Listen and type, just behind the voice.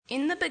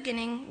In the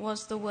beginning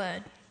was the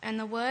Word, and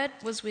the Word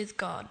was with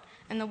God,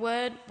 and the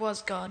Word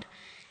was God.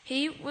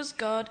 He was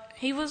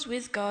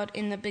with God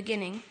in the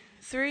beginning.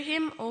 Through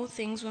him all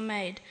things were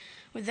made.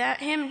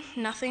 Without him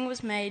nothing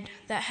was made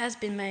that has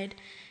been made.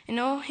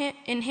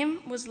 In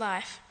him was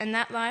life, and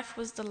that life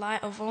was the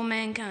light of all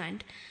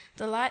mankind.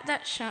 The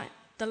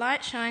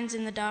light shines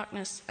in the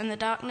darkness, and the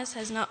darkness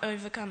has not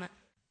overcome it.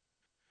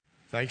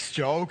 Thanks,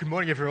 Joel. Good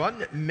morning,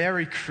 everyone.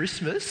 Merry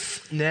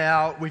Christmas.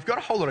 Now, we've got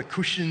a whole lot of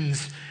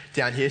cushions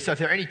down here, so if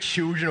there are any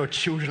children or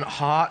children at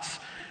heart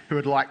who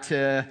would like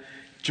to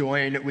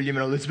join William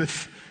and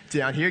Elizabeth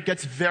down here, it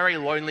gets very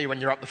lonely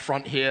when you're up the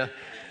front here,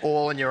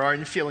 all on your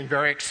own, feeling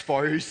very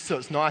exposed, so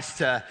it's nice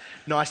to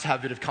have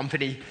a bit of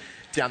company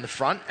down the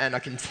front, and I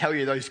can tell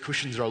you those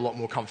cushions are a lot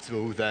more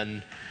comfortable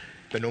than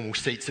the normal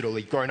seats that all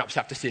the grown-ups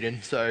have to sit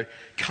in. So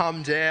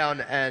come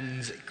down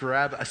and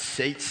grab a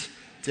seat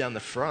down the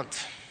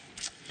front.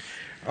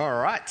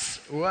 All right,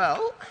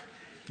 well,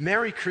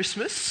 Merry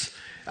Christmas.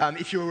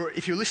 If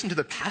you listen to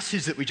the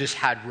passage that we just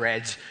had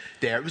read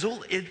there,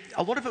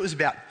 a lot of it was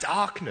about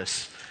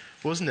darkness,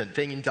 wasn't it?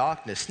 Being in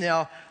darkness.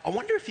 Now, I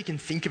wonder if you can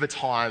think of a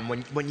time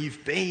when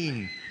you've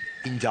been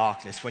in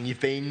darkness, when you've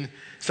been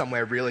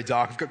somewhere really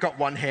dark. I've got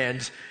one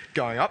hand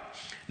going up.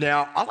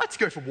 Now, I like to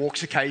go for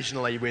walks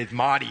occasionally with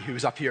Marty, who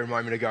was up here a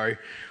moment ago,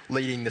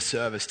 leading the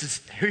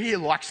service. Who here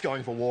likes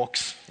going for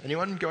walks?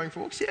 Anyone going for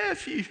walks? Yeah,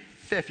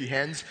 fair few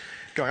hands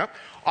going up.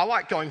 I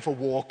like going for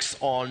walks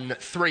on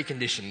 3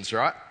 conditions,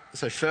 right?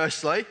 So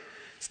firstly,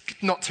 it's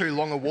not too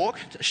long a walk.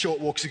 A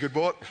short walk's a good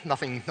walk,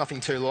 nothing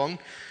too long.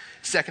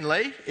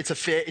 Secondly, it's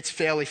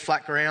fairly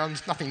flat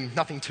ground,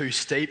 nothing too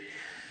steep.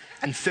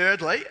 And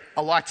thirdly,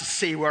 I like to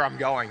see where I'm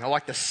going. I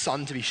like the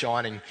sun to be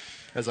shining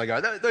as I go.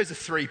 Those are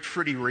 3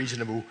 pretty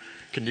reasonable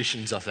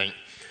conditions, I think.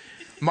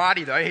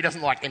 Marty, though, he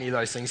doesn't like any of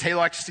those things. He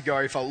likes to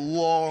go for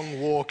long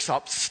walks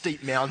up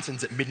steep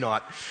mountains at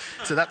midnight.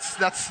 So that's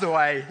the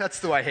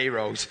way he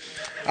rolls.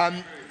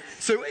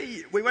 So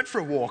we went for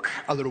a walk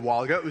a little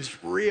while ago. It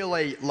was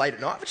really late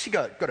at night. I've actually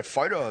got a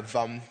photo of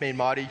me and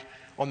Marty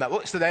on that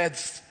walk. So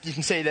you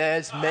can see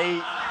there's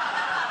me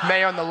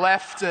on the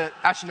left.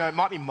 Actually, no, it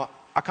might be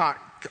I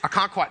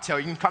can't quite tell.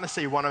 You can kind of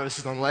see one of us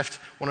is on the left,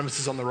 one of us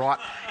is on the right.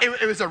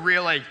 It was a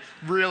really,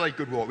 really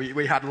good walk.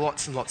 We had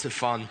lots and lots of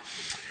fun.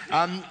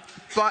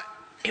 But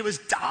it was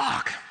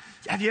dark.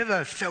 Have you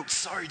ever felt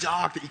so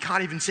dark that you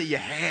can't even see your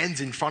hands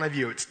in front of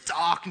you? It's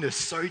darkness,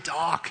 so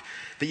dark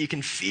that you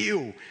can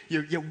feel.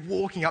 You're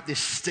walking up this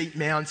steep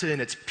mountain.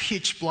 It's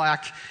pitch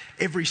black.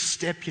 Every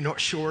step, you're not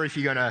sure if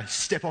you're going to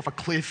step off a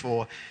cliff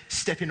or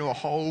step into a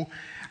hole.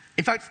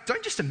 In fact,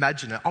 don't just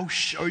imagine it. I'll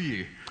show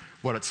you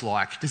what it's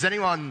like.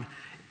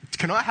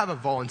 Can I have a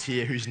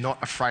volunteer who's not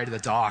afraid of the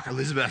dark?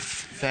 Elizabeth,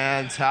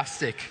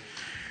 fantastic.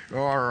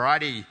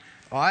 Alrighty,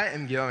 I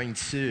am going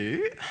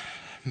to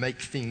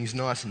make things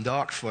nice and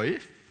dark for you.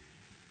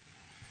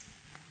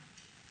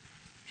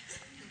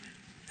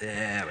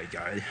 There we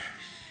go.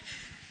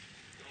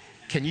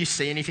 Can you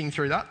see anything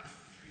through that?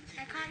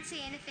 I can't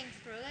see anything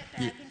through it,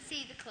 but I can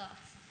see the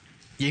cloth.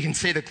 You can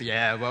see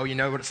well, you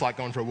know what it's like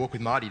going for a walk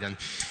with Marty then.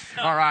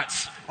 All right,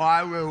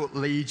 I will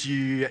lead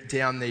you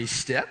down these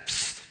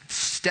steps.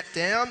 Step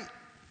down,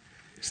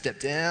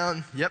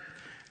 yep.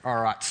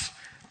 All right,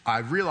 I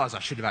realise I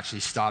should have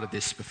actually started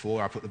this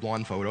before I put the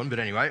blindfold on, but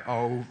anyway,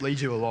 I'll lead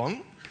you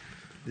along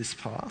this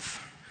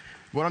path.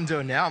 What I'm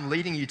doing now, I'm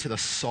leading you to the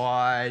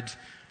side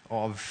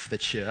of the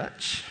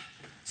church.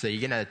 So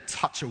you're going to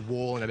touch a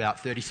wall in about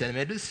 30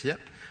 centimetres, yep.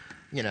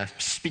 I'm going to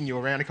spin you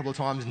around a couple of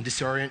times and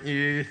disorient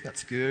you,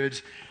 that's good.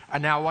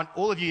 And now I want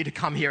all of you to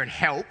come here and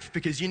help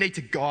because you need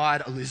to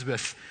guide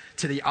Elizabeth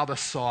to the other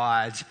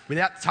side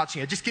without touching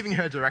her, just giving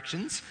her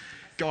directions,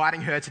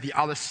 guiding her to the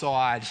other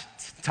side,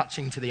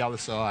 touching to the other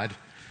side.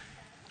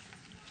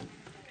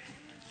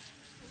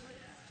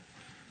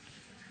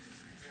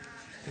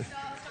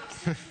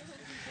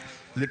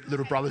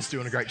 Little brother's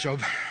doing a great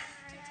job.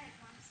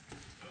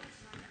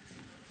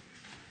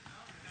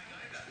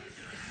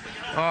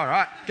 All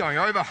right, going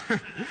over.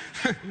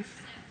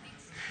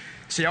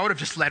 See, I would have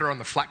just let her on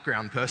the flat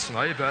ground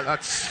personally, but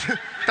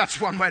that's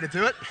one way to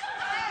do it.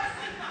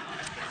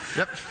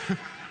 Yep.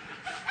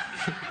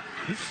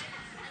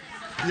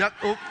 Yep.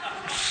 Oh.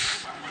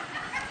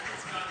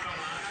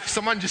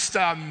 Someone just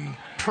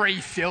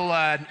pre-fill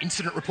an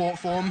incident report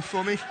form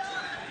for me.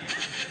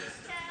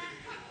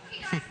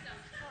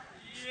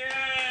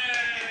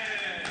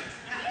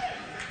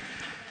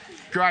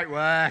 Great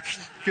work.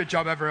 Good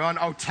job, everyone.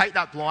 I'll take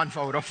that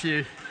blindfold off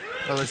you,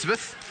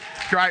 Elizabeth.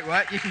 Great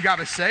work. You can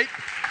grab a seat.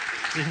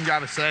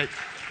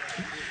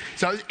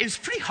 So it's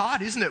pretty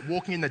hard, isn't it,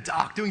 walking in the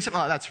dark? Doing something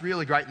like that's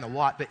really great in the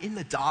light, but in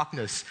the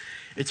darkness,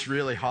 it's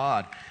really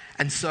hard.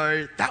 And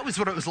so that was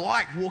what it was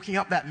like walking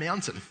up that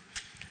mountain.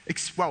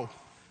 Well,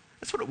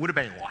 that's what it would have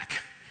been like.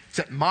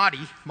 Except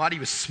Marty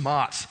was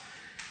smart.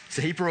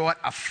 So he brought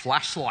a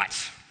flashlight,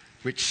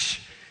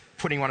 which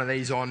putting one of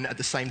these on at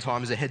the same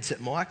time as a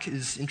headset mic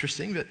is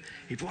interesting, but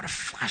he brought a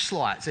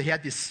flashlight. So he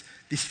had this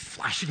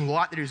flashing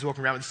light that he was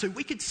walking around with, so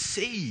we could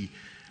see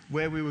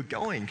where we were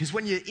going. Because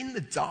when you're in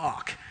the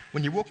dark,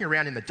 when you're walking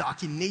around in the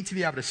dark, you need to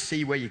be able to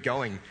see where you're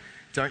going,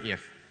 don't you?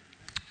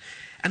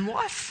 And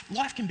life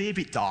can be a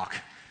bit dark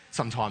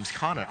sometimes,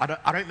 can't it?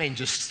 I don't mean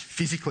just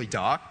physically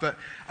dark, but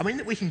I mean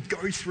that we can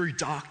go through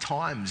dark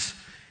times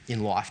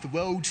in life. The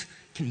world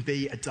can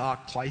be a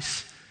dark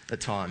place at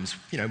times,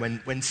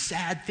 when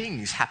sad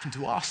things happen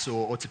to us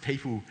or to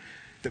people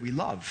that we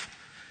love,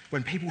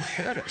 when people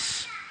hurt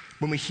us,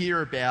 when we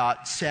hear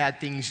about sad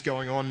things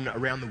going on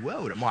around the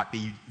world. It might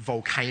be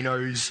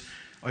volcanoes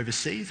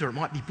overseas, or it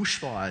might be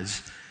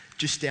bushfires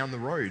just down the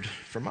road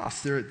from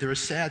us. There are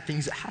sad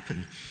things that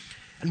happen.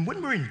 And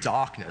when we're in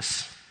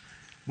darkness,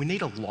 we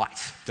need a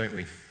light, don't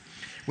we?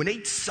 We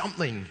need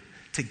something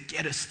to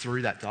get us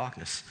through that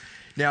darkness.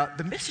 Now,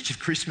 the message of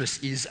Christmas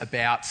is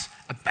about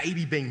a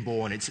baby being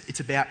born. It's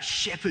about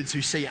shepherds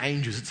who see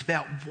angels. It's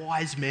about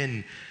wise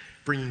men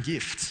bringing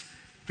gifts.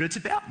 But it's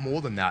about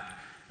more than that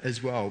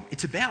as well.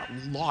 It's about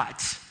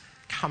light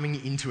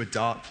coming into a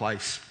dark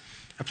place,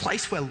 a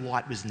place where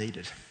light was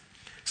needed.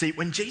 See,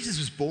 when Jesus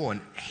was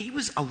born, he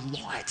was a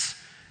light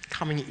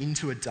coming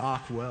into a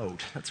dark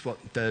world. That's what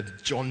the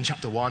John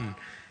chapter 1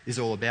 is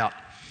all about.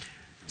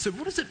 So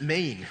what does it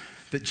mean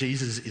that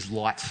Jesus is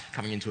light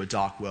coming into a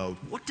dark world?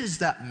 What does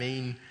that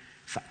mean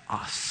for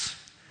us?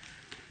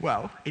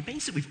 Well, it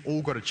means that we've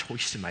all got a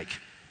choice to make.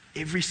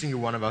 Every single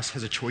one of us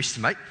has a choice to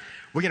make.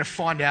 We're going to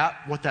find out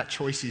what that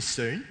choice is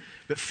soon.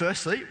 But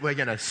firstly, we're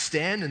going to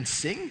stand and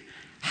sing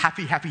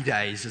Happy, Happy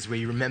Days as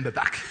we remember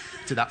back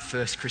to that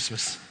first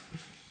Christmas.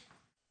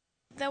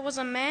 There was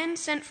a man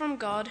sent from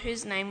God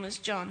whose name was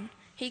John.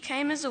 He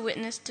came as a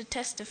witness to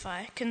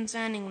testify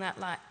concerning that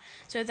light,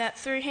 so that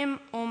through him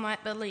all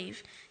might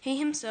believe. He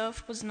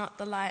himself was not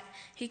the light.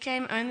 He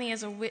came only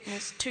as a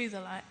witness to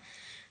the light.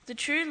 The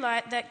true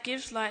light that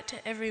gives light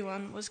to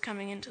everyone was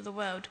coming into the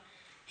world.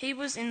 He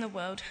was in the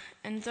world,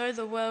 and though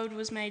the world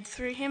was made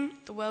through him,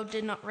 the world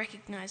did not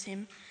recognize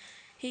him.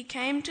 He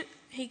came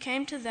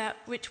to that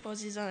which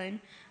was his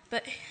own,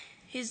 but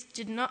his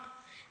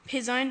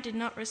own did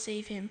not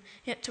receive him.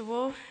 Yet to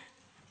all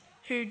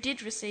who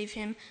did receive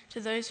him, to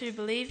those who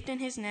believed in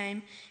his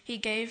name, he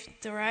gave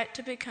the right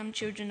to become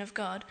children of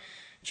God,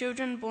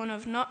 children born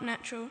of not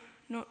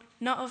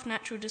of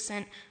natural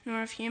descent,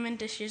 nor of human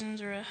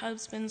decisions or a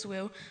husband's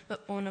will,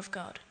 but born of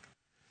God.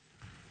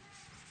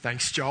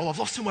 Thanks, Joel. I've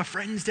lost all my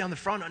friends down the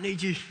front. I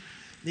need you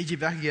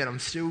back again. I'm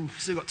still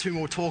got 2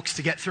 more talks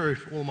to get through,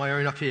 all my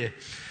own up here.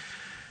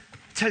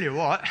 Tell you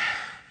what,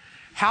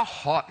 how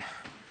hot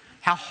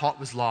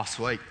was last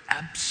week?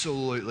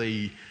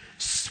 Absolutely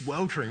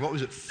sweltering. What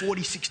was it,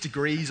 46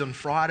 degrees on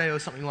Friday or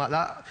something like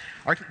that?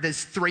 I reckon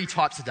there's 3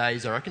 types of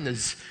days. I reckon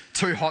there's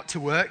too hot to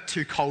work,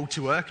 too cold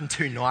to work, and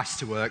too nice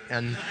to work.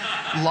 And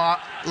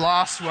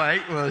last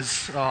week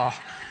was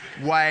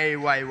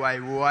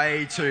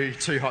way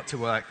too hot to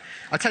work.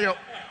 I tell you what,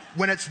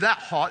 when it's that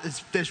hot,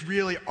 there's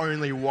really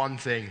only one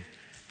thing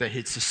that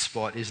hits the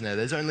spot, isn't there?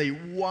 There's only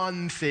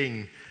one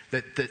thing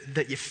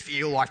that you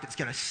feel like that's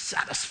going to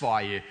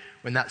satisfy you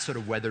when that sort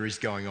of weather is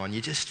going on.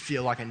 You just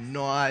feel like a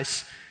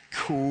nice,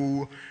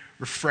 cool,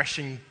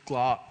 refreshing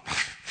glass,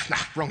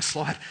 wrong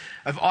slide,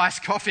 of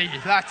iced coffee.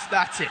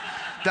 That's it.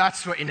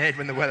 That's what you need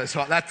when the weather's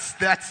hot. That's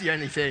the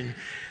only thing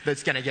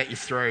that's going to get you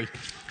through.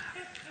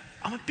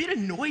 I'm a bit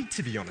annoyed,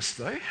 to be honest,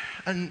 though.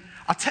 And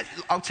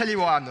I'll tell you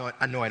why I'm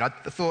annoyed. I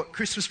thought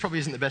Christmas probably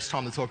isn't the best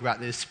time to talk about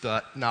this,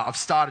 but no, I've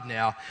started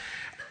now.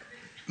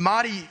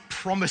 Marty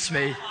promised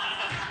me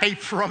he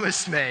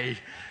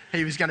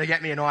was going to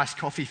get me an iced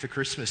coffee for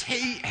Christmas.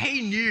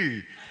 He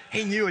knew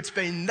it's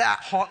been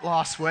that hot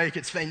last week.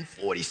 It's been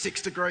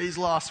 46 degrees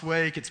last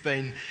week. It's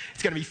going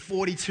to be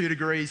 42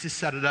 degrees this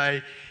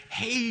Saturday.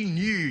 He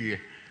knew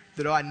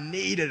that I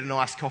needed an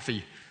iced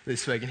coffee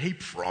this week, and he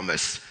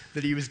promised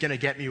that he was going to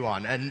get me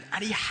one, and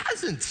he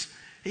hasn't.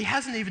 He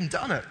hasn't even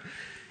done it.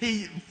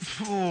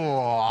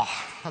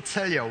 I'll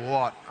tell you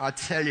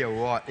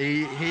what.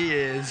 He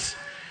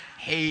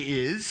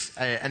is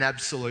an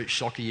absolute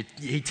shocker.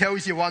 He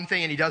tells you one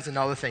thing and he does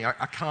another thing.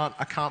 I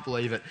can't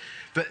believe it.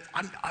 But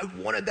I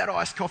wanted that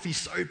iced coffee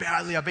so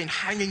badly. I've been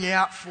hanging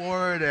out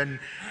for it, and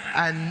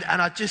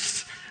I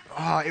just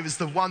it was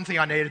the one thing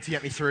I needed to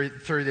get me through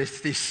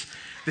this.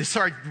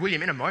 Sorry,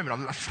 William, in a moment.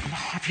 I'm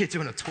happy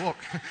doing a talk.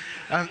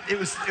 It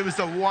was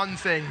the one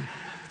thing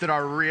that I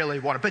really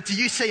wanted. But do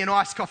you see an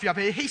iced coffee up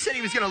here? He said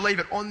he was going to leave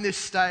it on this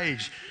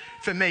stage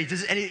for me.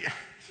 Does any?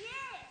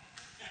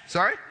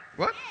 Sorry,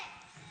 what?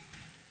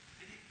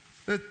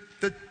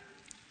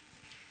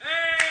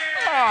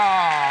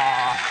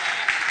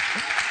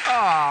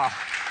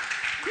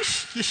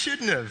 You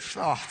shouldn't have.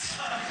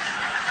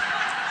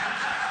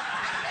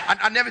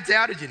 I never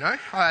doubted,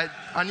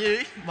 I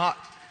knew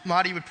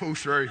Marty would pull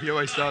through. He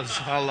always does.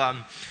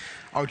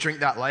 I'll drink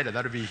that later.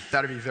 That'd be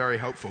very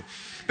helpful.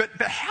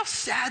 But how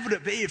sad would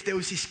it be if there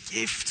was this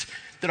gift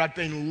that I'd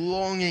been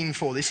longing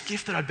for, this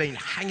gift that I'd been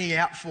hanging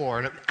out for,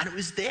 and it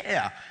was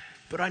there,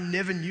 but I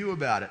never knew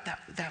about it?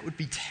 That would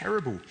be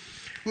terrible.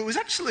 Well, it was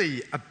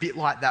actually a bit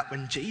like that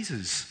when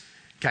Jesus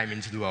came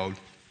into the world.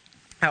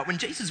 When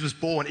Jesus was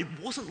born, it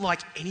wasn't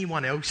like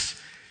anyone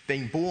else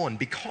being born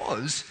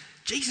because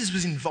Jesus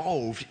was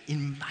involved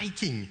in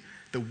making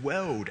the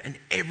world and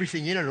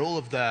everything in it, all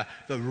of the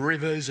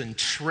rivers and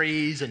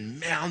trees and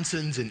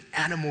mountains and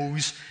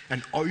animals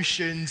and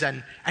oceans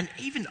and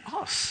even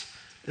us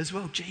as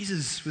well.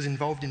 Jesus was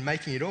involved in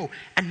making it all.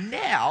 And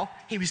now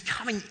he was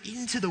coming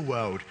into the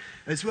world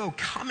as well,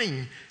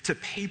 coming to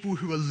people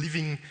who are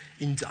living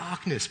in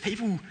darkness,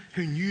 people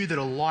who knew that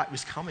a light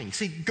was coming.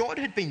 See, God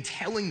had been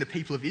telling the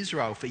people of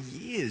Israel for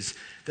years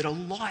that a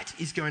light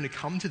is going to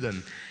come to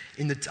them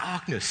in the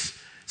darkness.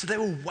 So they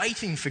were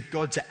waiting for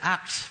God to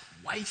act,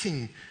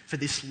 waiting for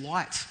this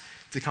light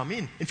to come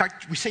in. In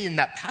fact, we see in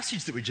that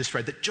passage that we just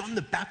read that John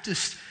the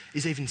Baptist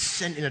is even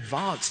sent in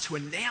advance to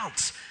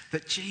announce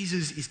that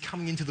Jesus is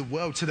coming into the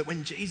world so that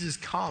when Jesus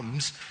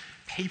comes,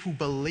 people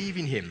believe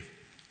in him.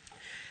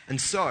 And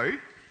so,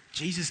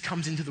 Jesus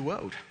comes into the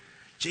world.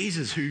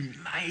 Jesus who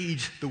made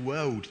the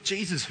world.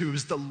 Jesus who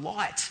was the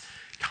light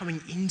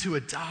coming into a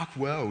dark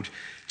world.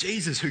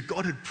 Jesus who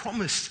God had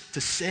promised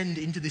to send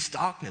into this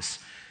darkness.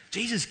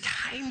 Jesus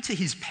came to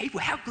his people.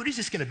 How good is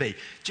this going to be?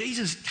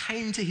 Jesus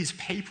came to his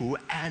people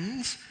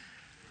and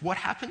what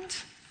happened?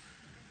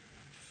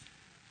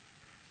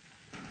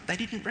 They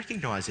didn't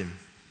recognize him.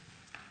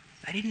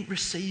 They didn't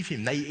receive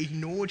him. They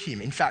ignored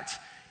him. In fact,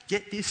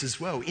 get this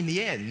as well. In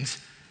the end,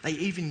 they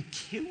even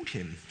killed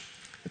him.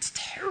 It's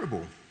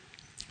terrible.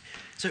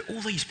 So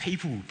all these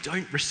people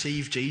don't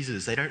receive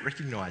Jesus. They don't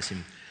recognize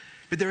him.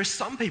 But there are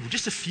some people,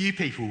 just a few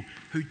people,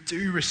 who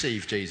do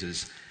receive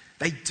Jesus.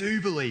 They do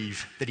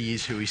believe that he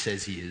is who he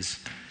says he is.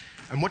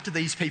 And what do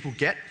these people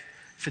get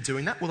for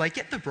doing that? Well, they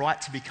get the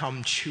right to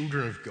become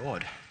children of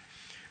God.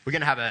 We're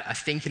going to have a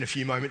think in a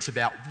few moments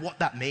about what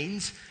that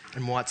means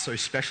and why it's so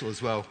special as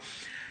well.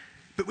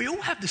 But we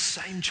all have the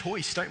same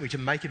choice, don't we, to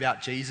make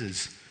about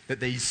Jesus that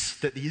the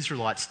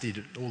Israelites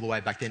did all the way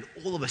back then.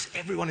 All of us,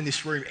 everyone in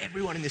this room,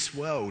 everyone in this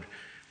world,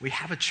 we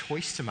have a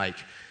choice to make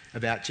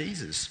about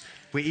Jesus.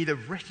 We either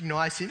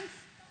recognize him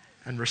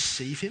and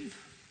receive him,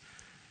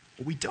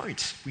 or we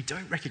don't. We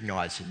don't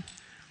recognize him.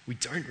 We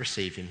don't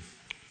receive him.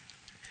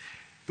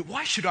 But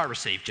why should I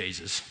receive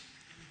Jesus?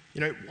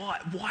 You know,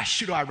 why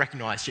should I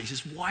recognize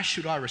Jesus? Why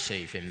should I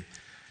receive him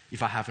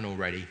if I haven't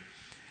already?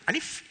 And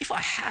if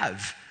I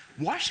have,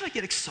 why should I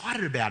get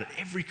excited about it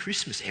every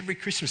Christmas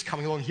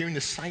coming along, hearing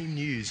the same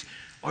news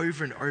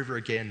over and over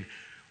again?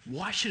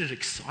 Why should it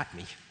excite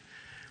me?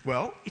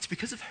 Well, it's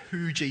because of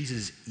who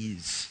Jesus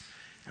is.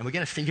 And we're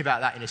going to think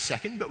about that in a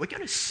second, but we're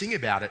going to sing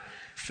about it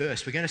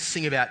first. We're going to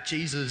sing about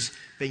Jesus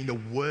being the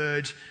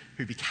Word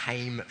who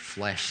became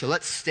flesh. So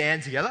let's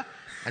stand together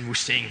and we'll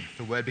sing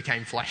The Word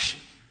Became Flesh.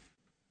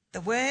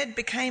 The Word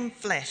became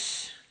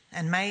flesh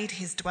and made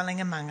his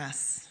dwelling among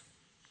us.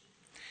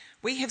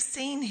 We have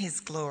seen his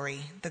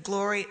glory, the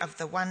glory of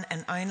the one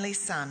and only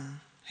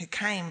Son, who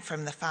came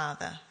from the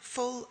Father,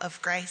 full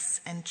of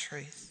grace and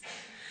truth.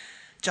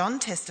 John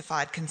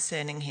testified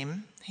concerning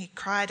him. He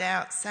cried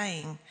out,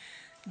 saying,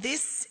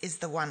 "This is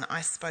the one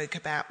I spoke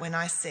about when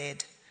I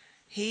said,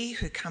 'He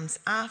who comes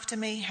after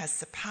me has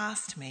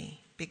surpassed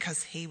me,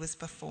 because he was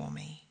before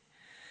me.'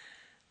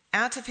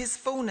 Out of his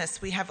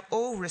fullness we have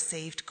all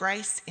received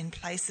grace in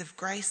place of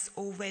grace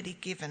already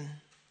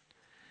given.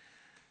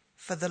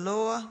 For the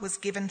law was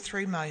given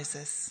through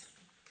Moses.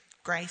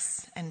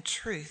 Grace and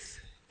truth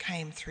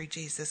came through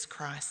Jesus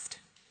Christ.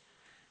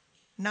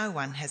 No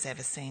one has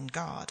ever seen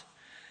God,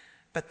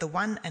 but the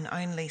one and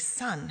only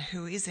Son,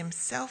 who is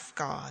himself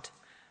God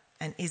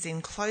and is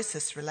in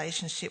closest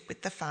relationship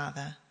with the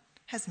Father,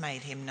 has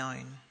made him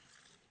known."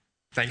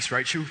 Thanks,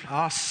 Rachel.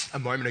 Asked a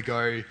moment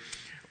ago,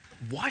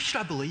 why should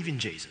I believe in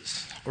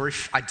Jesus? Or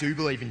if I do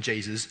believe in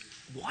Jesus,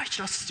 why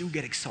should I still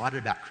get excited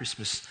about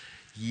Christmas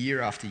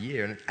year after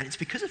year? And it's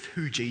because of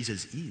who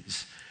Jesus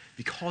is.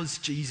 Because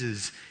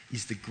Jesus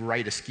is the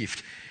greatest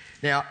gift.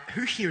 Now,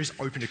 who here has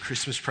opened a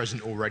Christmas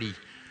present already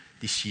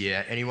this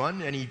year?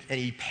 Anyone?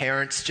 Any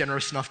parents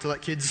generous enough to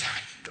let kids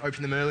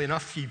open them early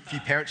enough? Few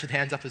parents with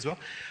hands up as well.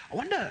 I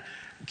wonder,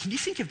 can you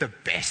think of the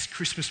best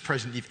Christmas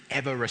present you've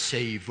ever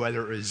received,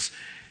 whether it was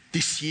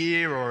this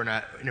year or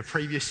in a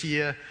previous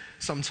year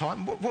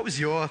sometime? What was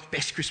your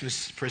best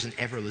Christmas present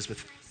ever,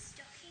 Elizabeth? My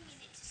stocking, and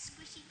it's a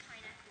squishy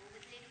pineapple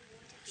with little water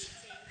bits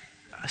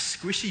in. A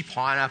squishy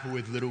pineapple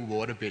with little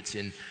water bits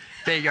in.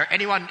 There you go.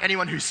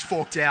 Anyone who's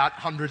forked out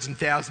hundreds and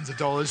thousands of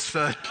dollars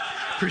for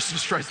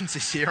Christmas presents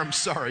this year, I'm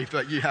sorry,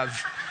 but you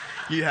have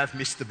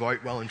missed the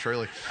boat well and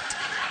truly.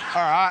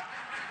 All right.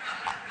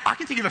 I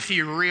can think of a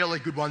few really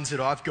good ones that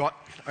I've got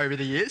over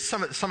the years.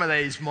 Some of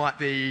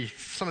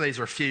these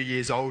are a few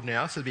years old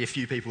now, so there'll be a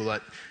few people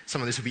that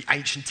some of this will be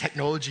ancient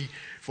technology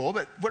for.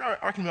 But I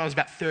reckon when I was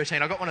about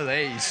 13, I got one of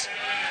these,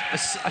 a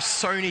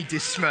Sony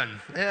Discman.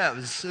 Yeah, it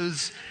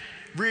was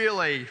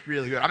really,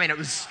 really good. I mean, it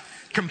was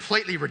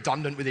completely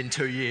redundant within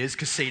 2 years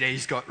because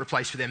CDs got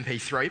replaced with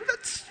MP3,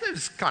 but it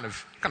was kind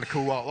of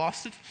cool while it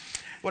lasted.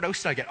 What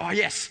else did I get? Oh,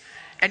 yes.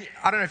 And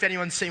I don't know if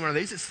anyone's seen one of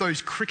these. It's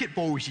those cricket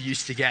balls you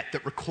used to get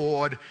that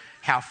record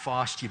how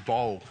fast you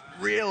bowl.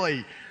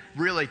 Really,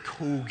 really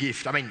cool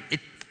gift. I mean,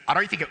 I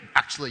don't think it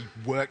actually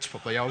worked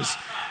properly. I was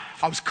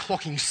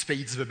clocking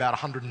speeds of about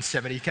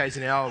 170 k's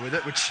an hour with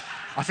it, which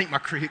I think my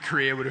cricket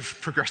career would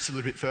have progressed a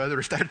little bit further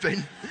if that had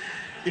been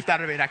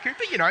accurate.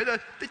 But, you know,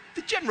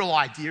 the general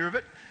idea of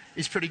it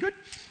is pretty good.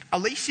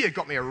 Alicia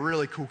got me a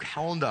really cool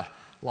calendar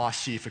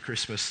last year for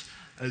Christmas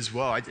as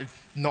well.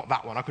 Not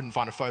that one, I couldn't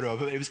find a photo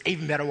of it. It was an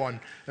even better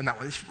one than that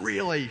one. This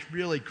really,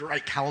 really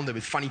great calendar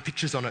with funny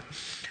pictures on it.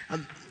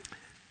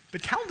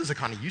 But calendars are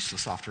kind of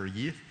useless after a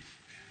year,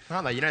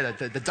 aren't they? You know,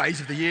 the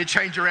days of the year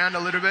change around a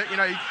little bit. You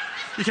know,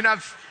 you can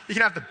have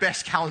the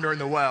best calendar in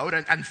the world,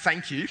 and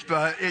thank you,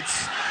 but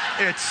it's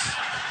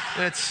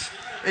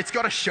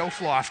got a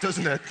shelf life,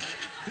 doesn't it?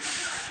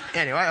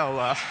 Anyway,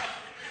 I'll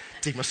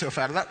dig myself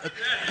out of that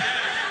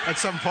at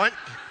some point.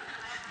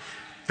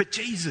 But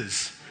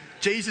Jesus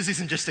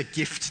isn't just a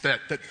gift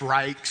that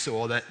breaks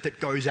or that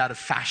goes out of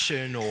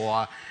fashion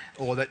or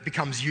that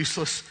becomes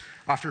useless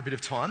after a bit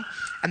of time.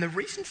 And the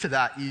reason for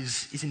that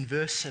is in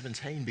verse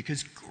 17,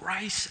 because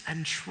grace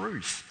and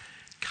truth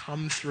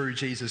come through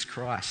Jesus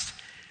Christ.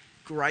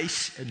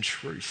 Grace and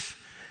truth.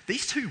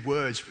 These two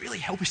words really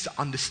help us to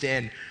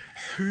understand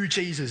who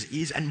Jesus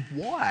is and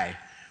why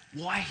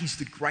he's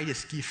the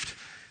greatest gift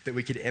that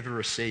we could ever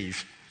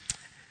receive,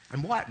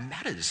 and why it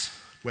matters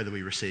whether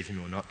we receive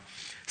him or not.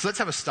 So let's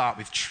have a start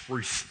with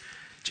truth.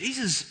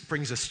 Jesus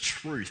brings us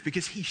truth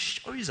because he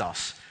shows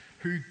us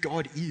who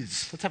God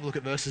is. Let's have a look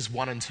at verses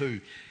 1 and 2.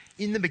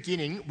 In the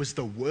beginning was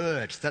the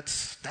Word.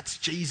 That's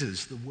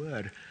Jesus, the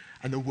Word.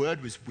 And the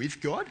Word was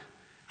with God,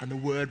 and the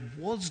Word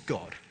was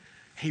God.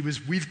 He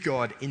was with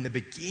God in the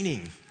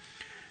beginning.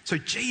 So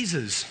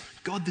Jesus,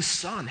 God the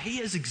Son, he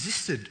has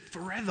existed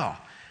forever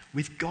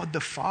with God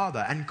the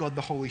Father and God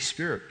the Holy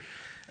Spirit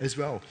as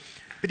well.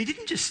 But he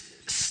didn't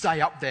just stay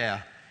up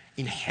there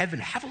in heaven.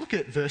 Have a look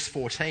at verse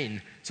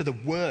 14. So the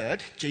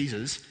Word,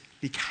 Jesus,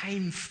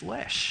 became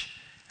flesh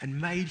and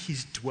made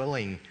his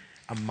dwelling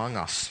among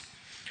us.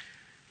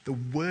 The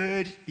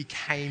Word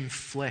became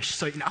flesh.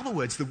 So in other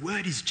words, the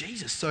Word is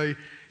Jesus. So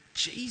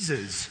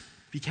Jesus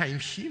became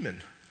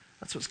human.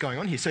 That's what's going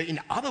on here. So in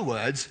other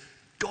words,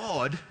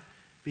 God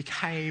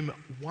became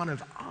one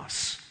of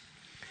us.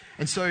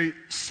 And so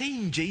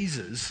seeing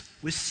Jesus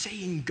was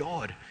seeing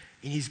God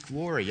in his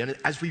glory. And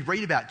as we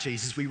read about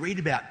Jesus, we read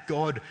about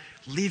God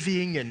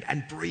living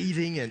and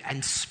breathing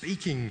and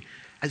speaking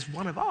as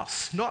one of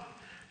us. Not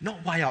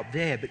way up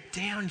there, but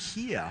down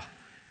here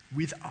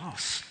with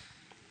us.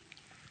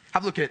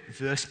 Have a look at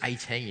verse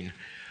 18.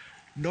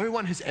 No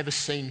one has ever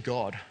seen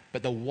God,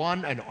 but the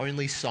one and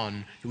only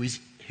Son, who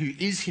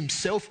is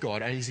himself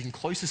God and is in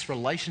closest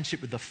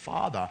relationship with the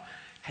Father,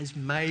 has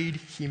made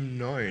him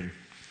known.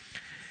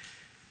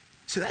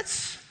 So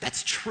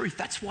that's truth.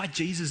 That's why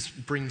Jesus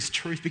brings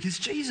truth, because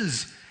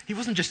Jesus, he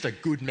wasn't just a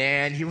good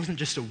man. He wasn't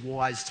just a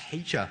wise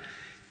teacher.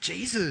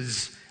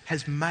 Jesus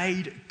has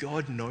made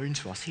God known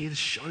to us. He has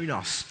shown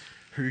us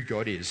who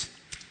God is.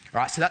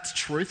 All right, so that's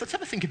truth. Let's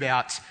have a think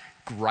about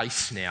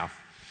grace now.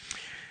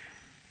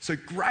 So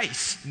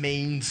grace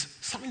means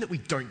something that we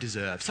don't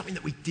deserve, something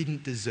that we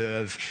didn't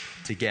deserve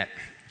to get.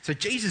 So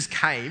Jesus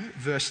came,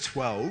 verse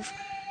 12,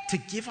 to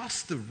give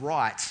us the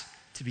right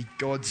to be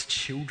God's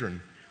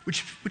children,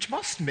 which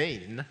must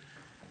mean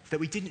that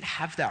we didn't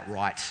have that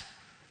right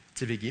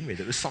to begin with.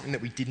 It was something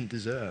that we didn't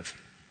deserve.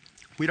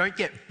 We don't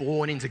get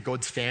born into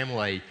God's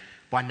family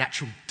by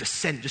natural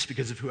descent just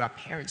because of who our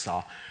parents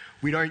are.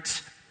 We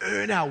don't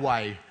earn our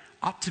way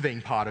up to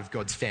being part of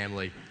God's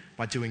family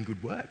by doing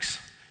good works.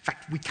 In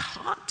fact, we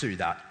can't do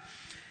that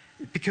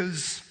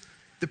because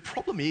the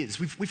problem is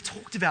we've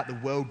talked about the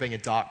world being a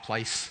dark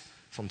place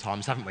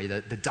sometimes, haven't we?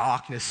 The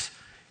darkness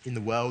in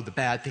the world, the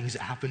bad things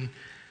that happen.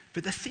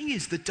 But the thing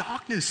is, the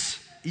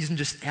darkness isn't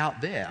just out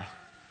there.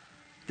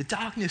 The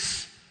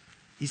darkness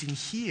is in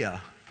here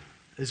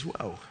as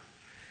well.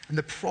 And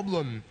the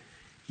problem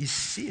is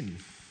sin.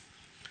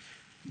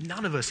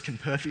 None of us can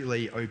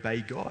perfectly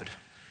obey God.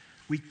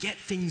 We get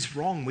things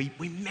wrong.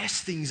 We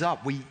mess things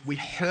up. We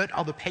hurt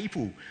other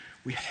people.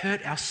 We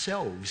hurt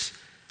ourselves.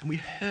 And we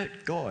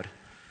hurt God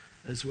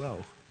as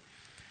well.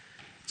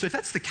 So if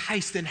that's the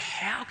case, then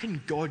how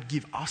can God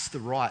give us the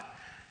right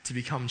to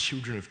become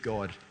children of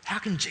God? How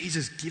can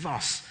Jesus give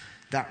us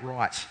that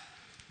right?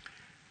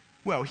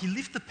 Well, he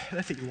lived the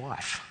perfect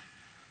life.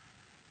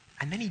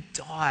 And then he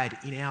died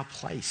in our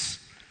place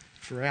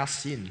for our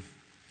sin.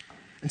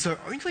 And so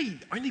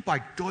only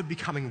by God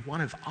becoming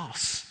one of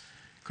us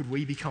could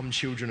we become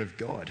children of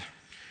God.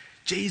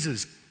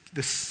 Jesus,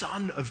 the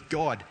Son of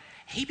God,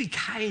 he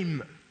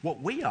became what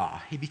we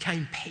are. He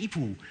became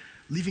people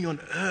living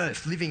on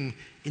earth, living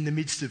in the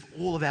midst of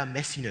all of our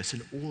messiness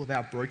and all of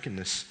our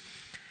brokenness.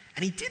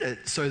 And he did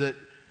it so that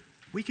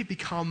we could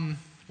become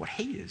what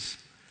he is,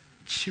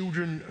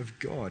 children of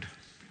God.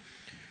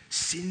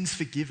 Sins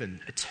forgiven,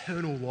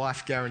 eternal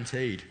life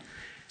guaranteed.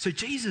 So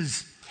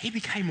Jesus, he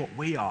became what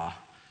we are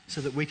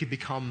so that we could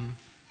become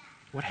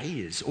what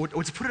he is. Or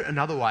to put it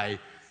another way,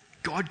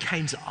 God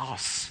came to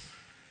us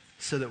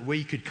so that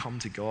we could come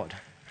to God.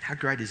 How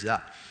great is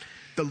that?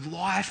 The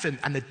life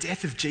and the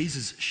death of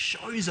Jesus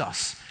shows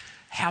us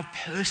how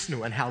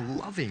personal and how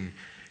loving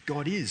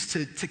God is,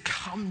 to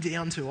come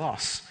down to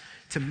us,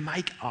 to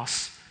make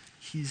us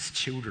his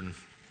children.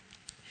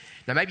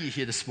 Now, maybe you're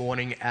here this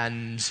morning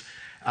and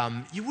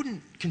you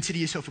wouldn't consider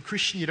yourself a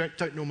Christian. You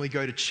don't normally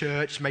go to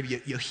church.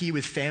 Maybe you're here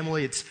with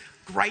family. It's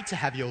great to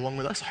have you along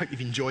with us. I hope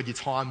you've enjoyed your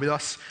time with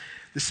us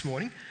this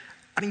morning.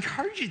 I'd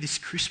encourage you this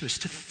Christmas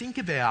to think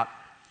about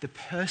the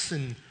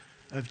person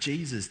of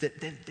Jesus.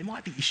 There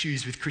might be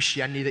issues with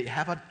Christianity that you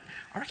have.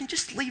 I reckon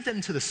just leave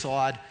them to the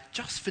side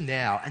just for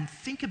now and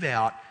think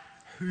about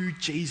who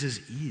Jesus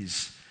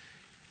is.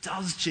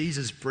 Does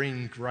Jesus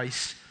bring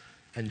grace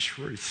and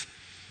truth?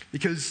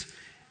 Because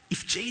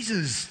if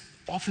Jesus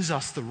offers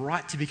us the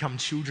right to become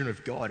children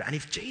of God, and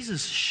if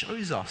Jesus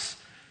shows us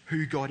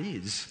who God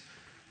is,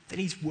 then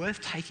he's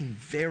worth taking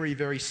very,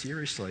 very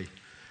seriously.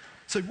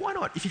 So why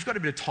not, if you've got a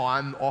bit of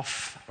time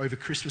off over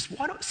Christmas,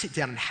 why not sit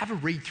down and have a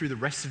read through the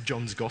rest of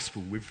John's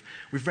Gospel? We've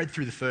read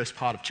through the first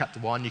part of chapter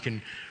 1. You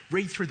can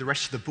read through the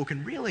rest of the book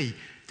and really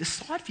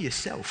decide for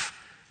yourself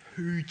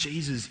who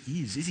Jesus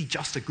is. Is he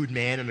just a good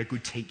man and a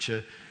good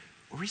teacher,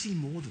 or is he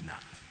more than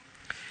that?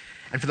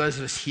 And for those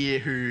of us here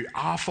who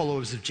are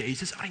followers of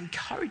Jesus, I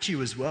encourage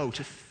you as well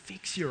to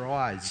fix your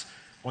eyes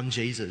on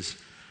Jesus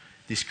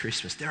this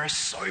Christmas. There are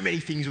so many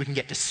things we can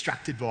get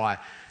distracted by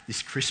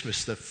this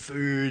Christmas: the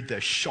food,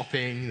 the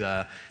shopping,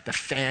 the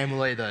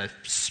family, the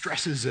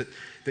stresses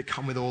that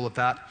come with all of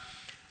that.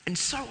 And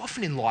so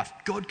often in life,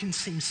 God can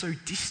seem so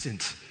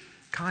distant,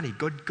 can't he?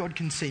 God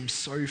can seem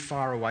so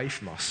far away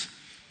from us.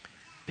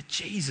 But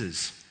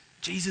Jesus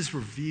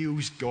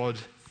reveals God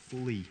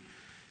fully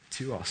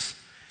to us.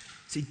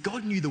 See,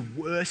 God knew the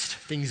worst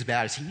things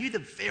about us. He knew the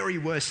very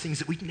worst things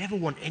that we'd never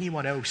want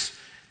anyone else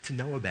to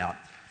know about.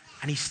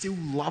 And he still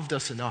loved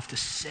us enough to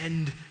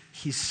send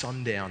his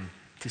son down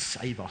to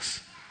save us,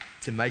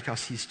 to make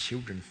us his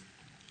children.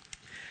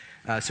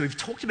 So we've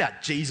talked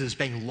about Jesus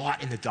being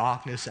light in the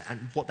darkness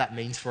and what that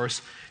means for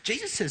us.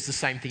 Jesus says the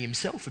same thing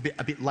himself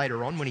a bit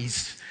later on when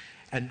he's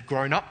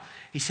grown up.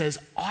 He says,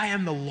 "I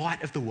am the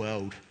light of the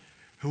world.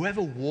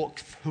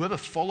 Whoever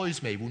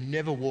follows me will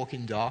never walk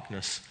in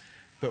darkness,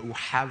 but will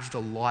have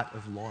the light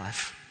of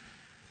life."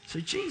 So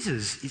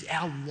Jesus is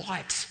our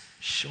light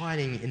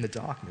shining in the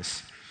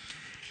darkness.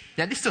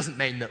 Now, this doesn't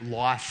mean that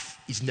life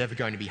is never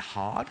going to be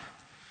hard.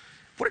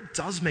 What it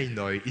does mean,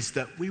 though, is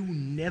that we will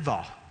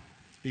never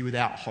be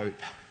without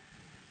hope.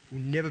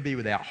 We'll never be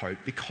without hope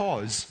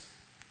because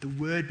the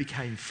Word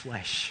became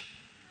flesh.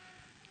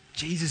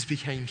 Jesus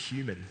became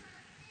human.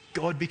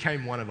 God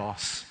became one of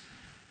us,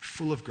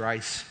 full of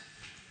grace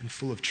and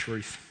full of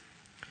truth.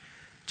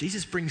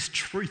 Jesus brings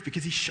truth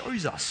because he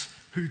shows us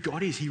who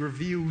God is. He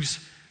reveals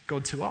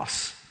God to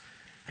us.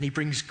 And he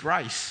brings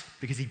grace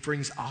because he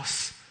brings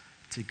us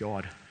to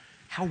God.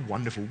 How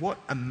wonderful. What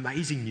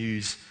amazing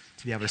news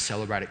to be able to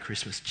celebrate at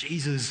Christmas.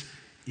 Jesus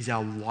is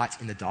our light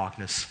in the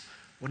darkness.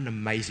 What an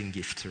amazing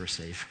gift to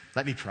receive.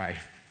 Let me pray.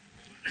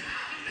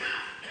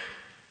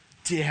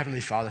 Dear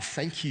Heavenly Father,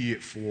 thank you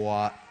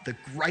for the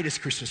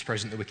greatest Christmas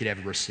present that we could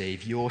ever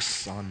receive, your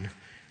Son,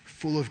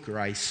 full of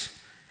grace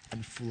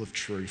and full of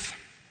truth.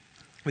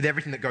 With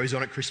everything that goes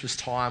on at Christmas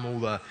time, all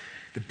the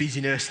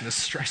busyness and the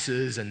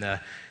stresses and the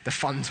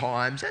fun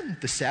times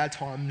and the sad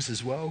times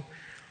as well,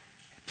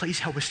 please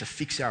help us to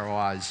fix our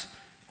eyes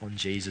on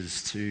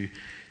Jesus, to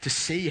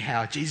see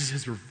how Jesus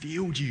has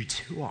revealed you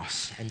to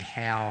us and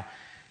how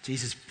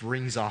Jesus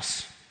brings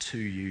us to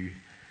you.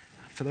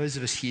 For those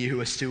of us here who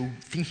are still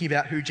thinking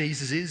about who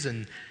Jesus is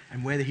and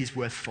whether he's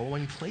worth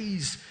following,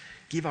 please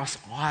give us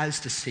eyes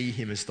to see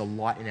him as the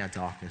light in our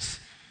darkness.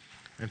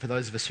 And for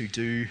those of us who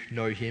do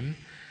know him,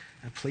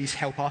 please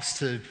help us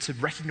to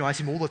recognise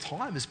him all the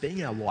time as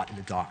being our light in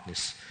the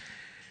darkness.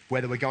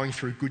 Whether we're going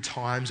through good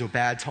times or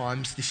bad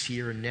times this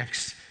year and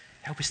next,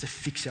 help us to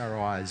fix our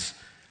eyes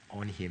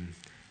on him.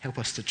 Help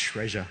us to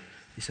treasure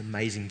this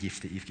amazing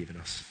gift that you've given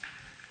us.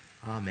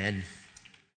 Amen.